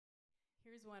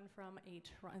Here's one from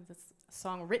this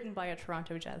song written by a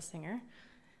Toronto jazz singer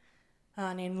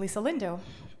named Lindo.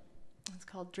 It's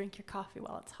called Drink Your Coffee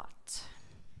While It's Hot.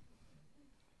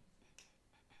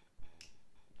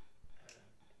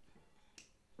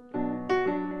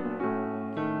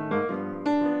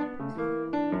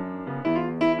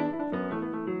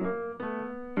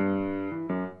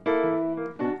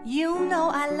 You know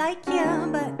I like you,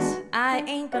 but I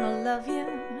ain't gonna love you.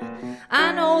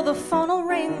 I know the phone will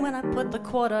ring when I put the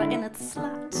quarter in its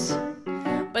slot.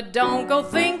 But don't go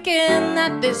thinking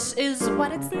that this is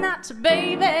what it's not,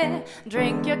 baby.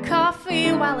 Drink your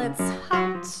coffee while it's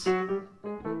hot.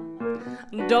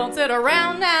 Don't sit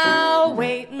around now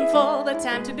waiting for the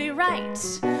time to be right.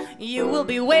 You will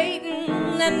be waiting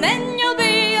and then you'll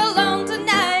be alone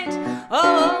tonight.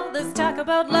 Oh, this talk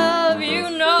about love, you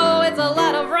know it's a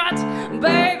lot of rot.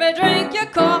 Baby, drink your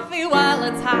coffee while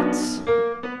it's hot.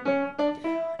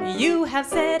 You have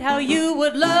said how you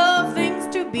would love things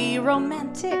to be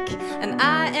romantic, and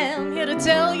I am here to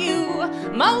tell you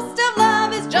most of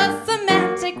love is just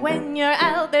semantic. When you're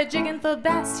out there jigging for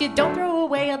bass, you don't throw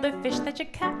away other fish that you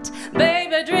caught.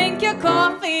 Baby, drink your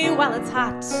coffee while it's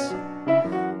hot.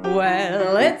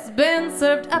 Well, it's been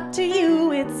served up to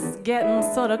you. It's getting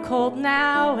sorta cold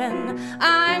now, and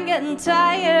I'm getting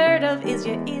tired of is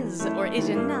you is or is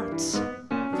you not.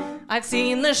 I've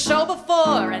seen this show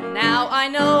before, and now I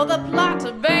know the plot.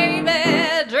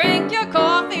 Baby, drink your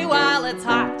coffee while it's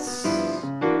hot.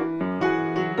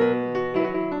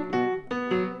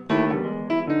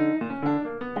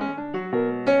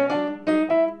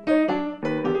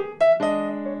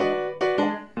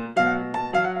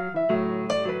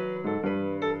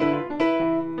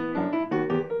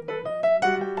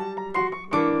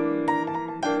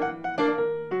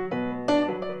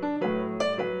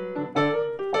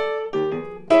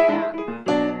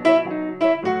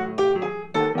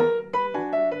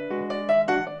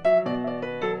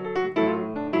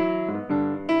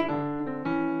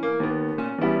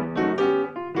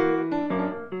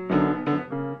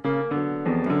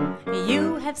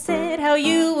 You have said how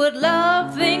you would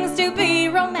love things to be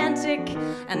romantic,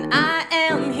 and I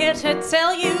am here to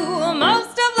tell you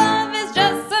most of love is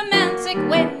just semantic.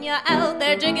 When you're out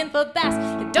there jigging for bass,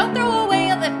 you don't throw away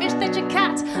all the fish that you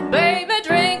caught. Baby,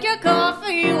 drink your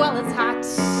coffee while it's hot.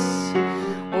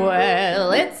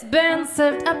 Well, it's been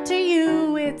served up to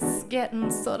you. It's getting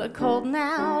sorta cold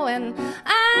now, and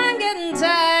I'm getting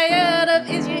tired of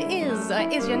is you is or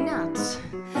is you not.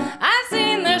 I've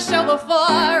seen this show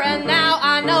before, and now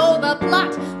I know the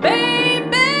plot. Baby,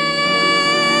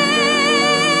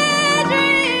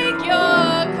 drink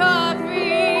your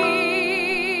coffee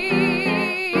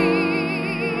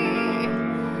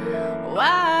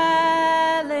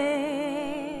while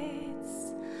it's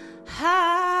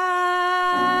hot.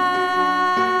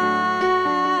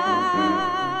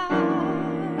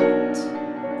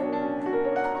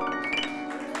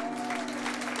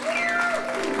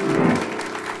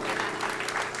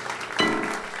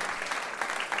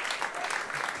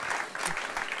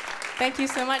 Thank you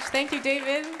so much. Thank you,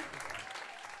 David.